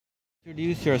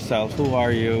Introduce yourself. Who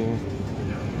are you?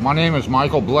 My name is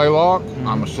Michael Blaylock.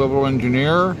 I'm a civil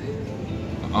engineer.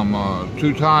 I'm a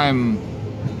two-time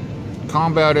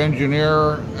combat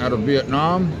engineer out of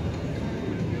Vietnam.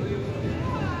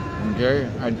 Okay,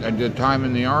 I did time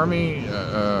in the Army.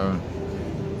 I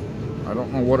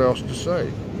don't know what else to say.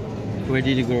 Where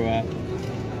did you grow up?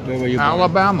 Where were you born?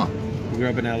 Alabama. You grew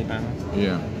up in Alabama?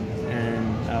 Yeah.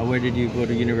 And where did you go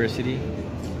to university?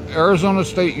 Arizona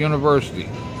State University.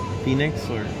 Phoenix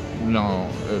or? No,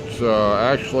 it's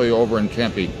actually over in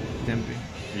Tempe. Tempe.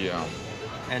 Yeah.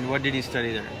 And what did you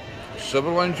study there?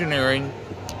 Civil engineering,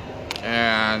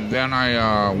 and then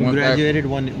I You went graduated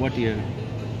what year?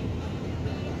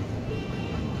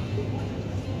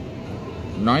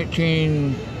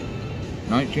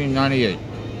 1998.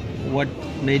 What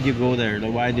made you go there?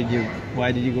 Like, why did you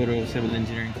go to civil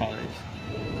engineering college?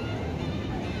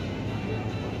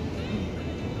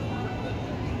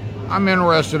 I'm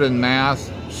interested in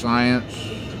math, science,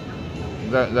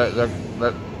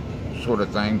 that sort of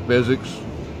thing, physics.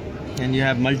 And you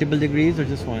have multiple degrees or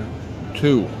just one?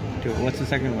 Two. What's the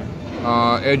second one?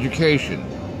 Education.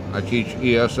 I teach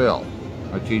ESL.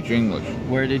 I teach English.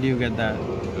 Where did you get that?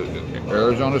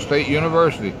 Arizona State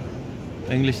University.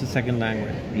 English is second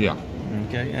language. Yeah.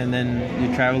 Okay. And then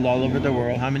you traveled all over the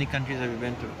world. How many countries have you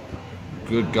been to?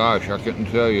 Good gosh, I couldn't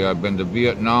tell you. I've been to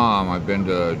Vietnam. I've been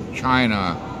to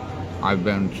China. I've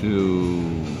been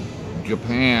to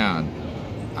Japan.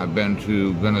 I've been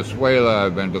to Venezuela.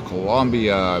 I've been to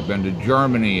Colombia. I've been to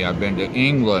Germany. I've been to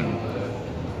England.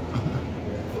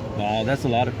 Wow, that's a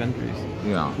lot of countries.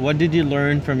 Yeah. What did you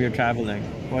learn from your traveling?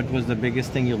 What was the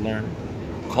biggest thing you learned?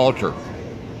 Culture.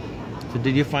 So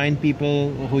did you find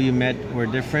people who you met were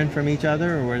different from each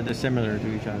other, or were they similar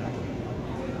to each other?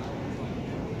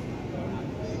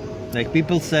 Like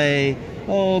people say,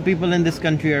 oh, people in this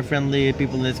country are friendly,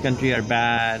 people in this country are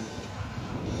bad.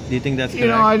 Do you think that's correct?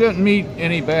 You know, I didn't meet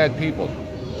any bad people.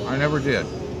 I never did.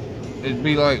 It'd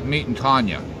be like meeting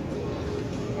Tanya.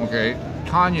 Okay?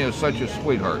 Tanya is such a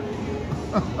sweetheart.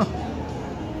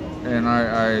 And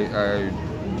I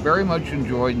very much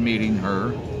enjoyed meeting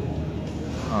her,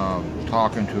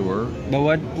 talking to her.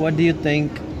 But what do you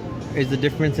think is the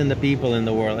difference in the people in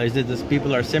the world? Is it this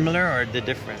people are similar or they're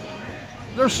different?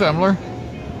 They're similar.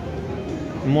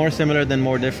 More similar than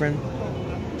more different?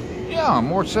 Yeah,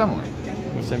 more similar.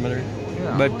 More similar?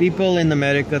 Yeah. But people in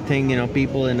America think,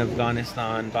 people in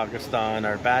Afghanistan, Pakistan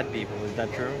are bad people. Is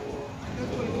that true?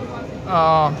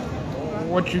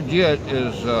 What you get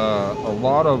is a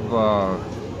lot of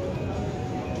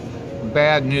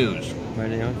bad news.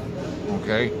 Bad news?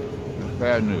 Okay?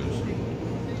 Bad news.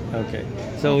 Okay.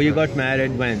 So you got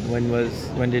married when?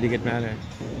 When did you get married?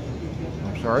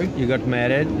 I'm sorry? You got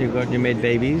married, you made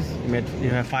babies, you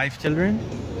have 5 children?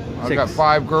 I've got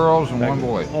 5 girls and 1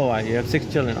 boy. Oh, you have 6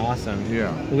 children, awesome.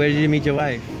 Yeah. Where did you meet your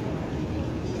wife?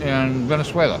 In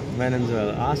Venezuela.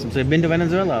 Venezuela, awesome. So you've been to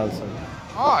Venezuela also?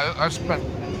 Oh, I spent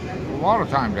a lot of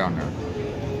time down there.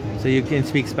 So you can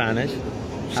speak Spanish?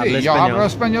 Sí, yo hablo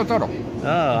español todo. Oh,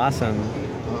 awesome.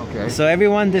 Okay. So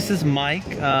everyone, this is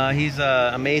Mike. He's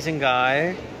an amazing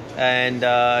guy, and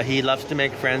he loves to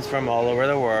make friends from all over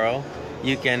the world.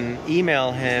 You can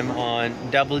email him on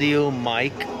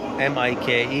wmike,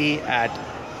 M-I-K-E, at,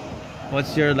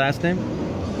 what's your last name?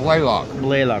 Blaylock.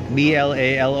 Blaylock,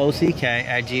 B-L-A-L-O-C-K,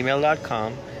 at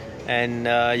gmail.com. And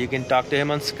you can talk to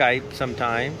him on Skype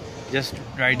sometime. Just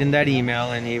write in that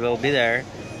email and he will be there.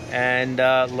 And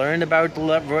learn about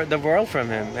the world from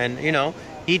him. And,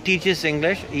 he teaches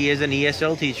English. He is an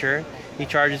ESL teacher. He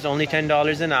charges only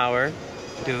 $10 an hour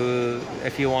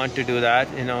if you want to do that,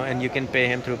 and you can pay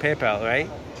him through PayPal, right?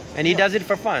 And he does it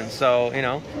for fun. So,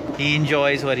 he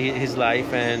enjoys his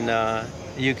life, and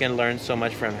you can learn so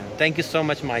much from him. Thank you so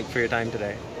much, Mike, for your time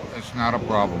today. It's not a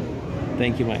problem.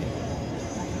 Thank you, Mike.